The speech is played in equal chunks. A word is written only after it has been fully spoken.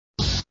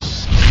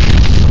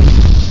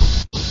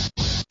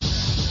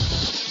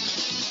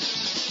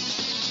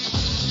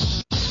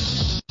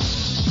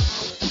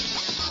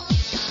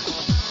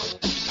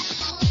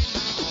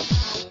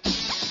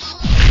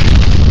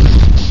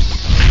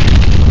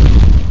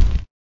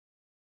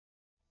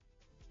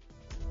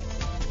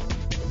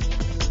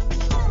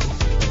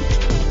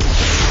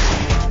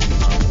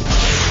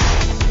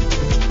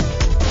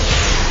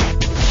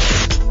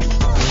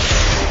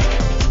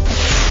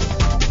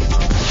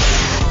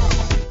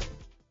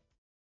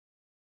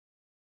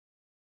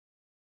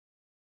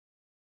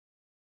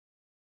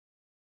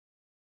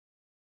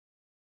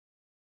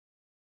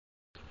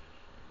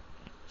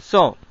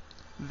So,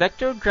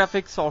 vector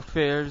graphic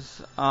softwares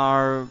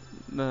are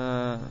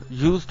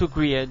used to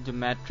create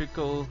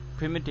geometrical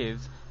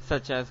primitives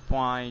such as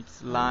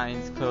points,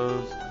 lines,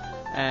 curves,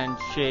 and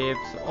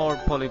shapes or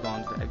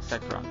polygons,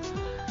 etc.,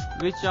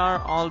 which are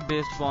all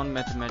based on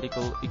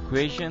mathematical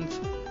equations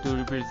to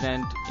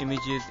represent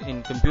images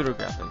in computer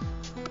graphics.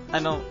 I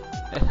know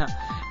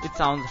it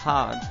sounds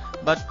hard,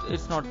 but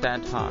it's not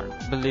that hard,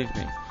 believe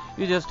me.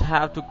 You just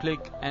have to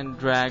click and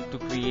drag to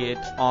create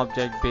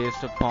object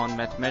based upon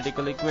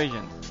mathematical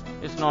equations.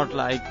 It's not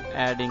like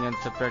adding and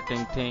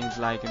subtracting things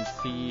like in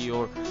C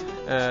or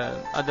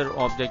other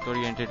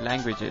object-oriented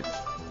languages.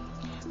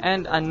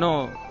 And I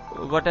know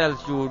what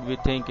else you would be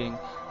thinking,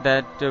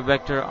 that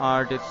vector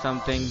art is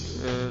something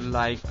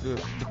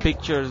the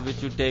pictures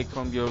which you take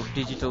from your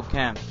digital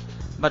cam,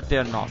 but they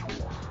are not.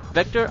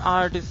 Vector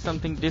art is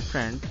something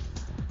different.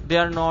 They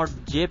are not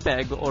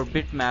JPEG or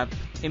bitmap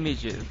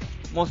images.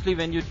 Mostly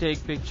when you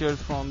take pictures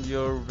from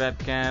your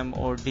webcam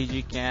or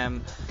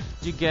digicam,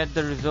 you get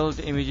the result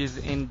images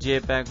in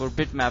JPEG or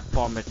bitmap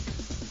format.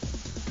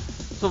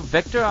 So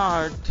vector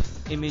art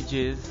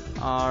images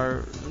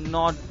are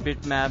not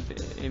bitmap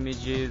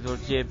images or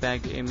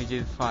JPEG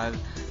images files.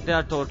 They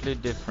are totally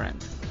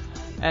different.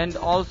 And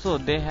also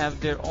they have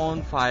their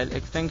own file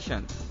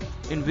extensions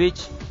in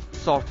which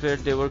software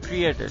they were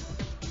created.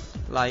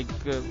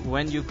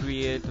 When you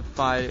create a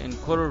file in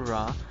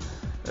CorelDRAW,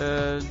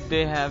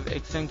 they have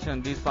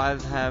extension. These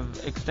files have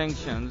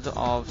extensions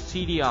of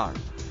CDR,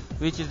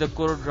 which is the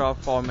CorelDRAW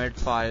format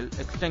file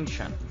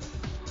extension.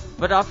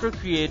 But after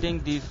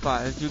creating these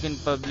files, you can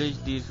publish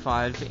these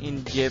files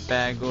in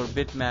JPEG or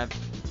bitmap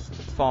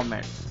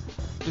formats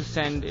to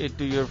send it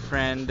to your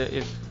friend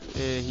if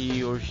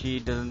he or she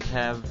doesn't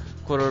have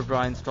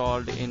CorelDRAW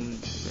installed in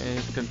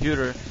his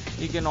computer.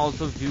 You can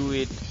also view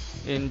it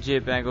in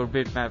JPEG or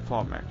bitmap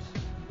formats.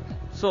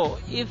 So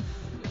if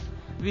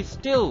we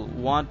still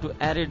want to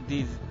edit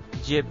these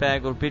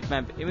JPEG or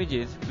bitmap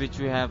images which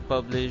we have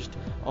published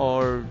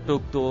or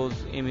took those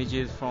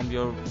images from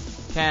your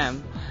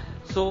cam,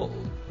 so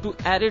to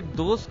edit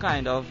those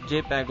kind of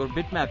JPEG or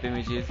bitmap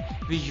images,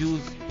 we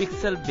use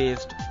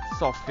pixel-based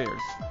softwares.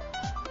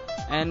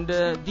 And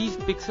these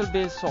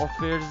pixel-based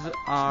softwares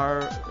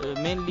are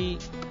mainly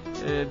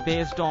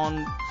based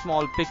on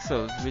small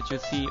pixels which you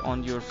see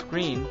on your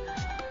screen.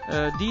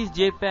 These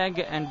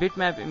JPEG and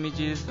bitmap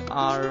images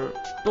are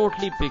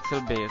totally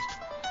pixel based.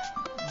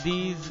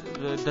 These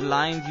the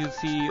lines you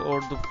see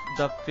or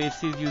the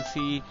faces you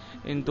see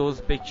in those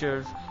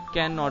pictures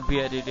cannot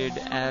be edited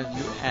as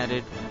you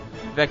edit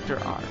vector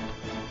art.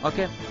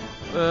 Okay,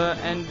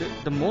 and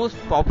the most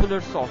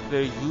popular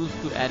software used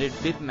to edit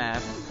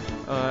bitmap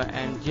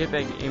and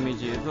JPEG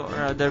images or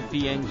other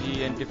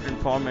PNG and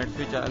different formats,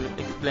 which I'll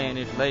explain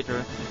it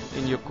later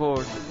in your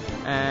course,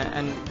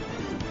 and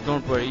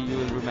don't worry, you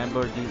will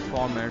remember these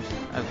formats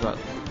as well.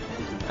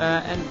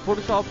 And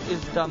Photoshop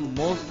is the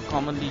most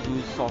commonly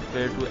used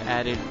software to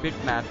edit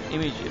bitmap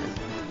images.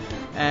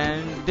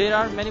 And there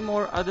are many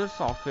more other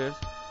softwares,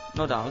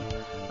 no doubt,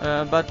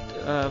 but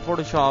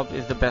Photoshop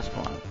is the best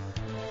one.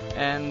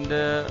 And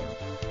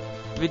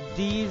with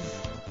these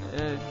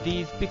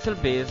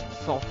pixel-based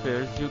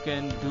softwares, you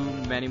can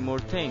do many more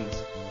things,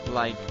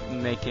 like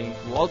making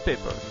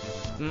wallpapers,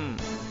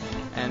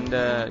 and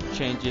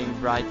changing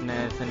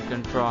brightness and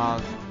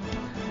contrast,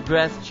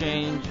 dress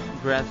change,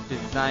 dress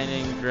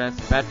designing, dress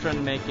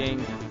pattern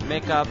making,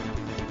 makeup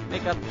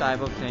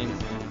type of things.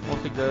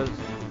 Mostly girls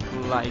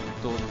like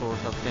those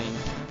sorts of things,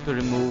 to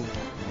remove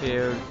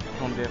hairs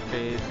from their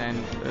face and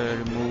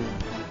remove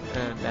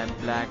that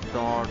black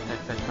dots,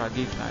 etc.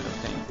 These kind of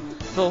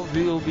things. So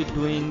we will be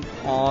doing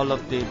all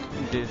of this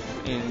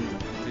in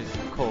this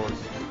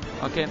course.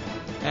 Okay,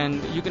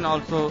 and you can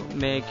also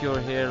make your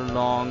hair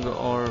long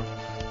or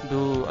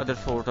do other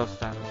sort of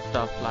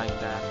stuff like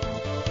that.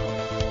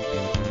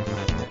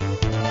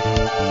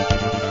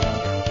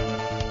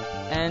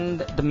 And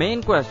the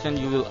main question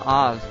you will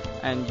ask,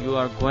 and you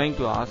are going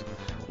to ask,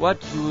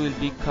 what you will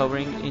be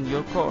covering in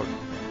your course.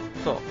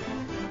 So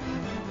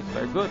it's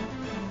very good.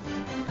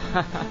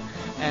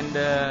 And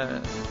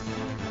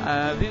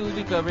we will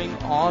be covering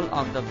all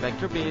of the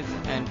vector-based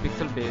and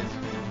pixel-based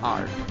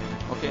art.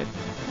 Okay,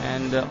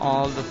 and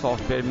all the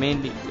software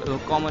mainly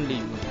commonly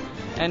used.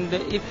 And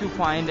if you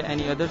find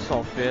any other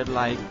software,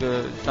 like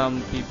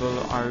some people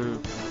are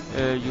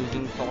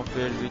using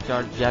softwares which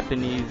are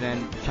Japanese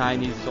and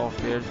Chinese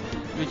softwares,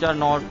 which are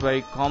not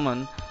very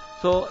common.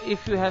 So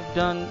if you have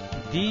done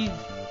these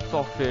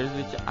softwares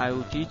which I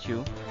will teach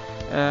you,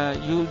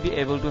 you will be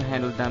able to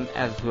handle them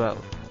as well.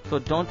 So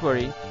don't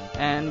worry.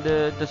 And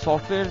the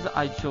softwares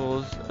I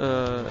chose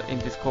in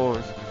this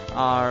course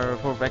are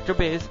for vector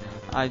based.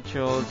 I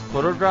chose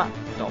CorelDRAW,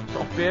 top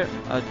software,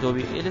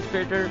 Adobe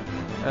Illustrator,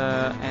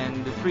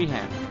 and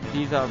Freehand.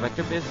 These are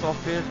vector based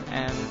softwares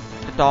and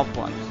the top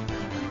ones.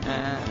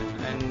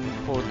 And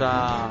for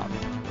the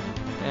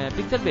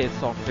pixel based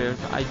softwares,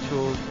 I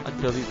chose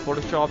Adobe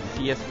Photoshop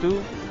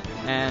CS2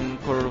 and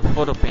Corel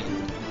Photo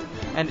Paint.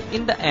 And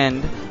in the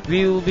end,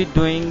 we will be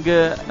doing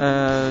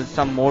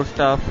some more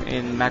stuff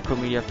in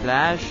Macromedia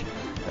Flash,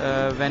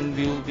 when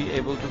we will be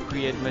able to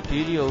create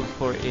materials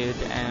for it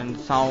and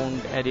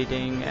sound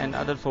editing and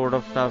other sort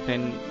of stuff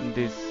in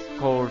this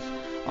course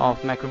of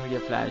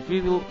Macromedia Flash.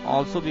 We will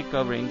also be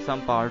covering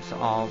some parts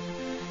of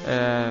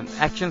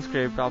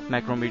ActionScript of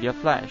Macromedia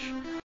Flash.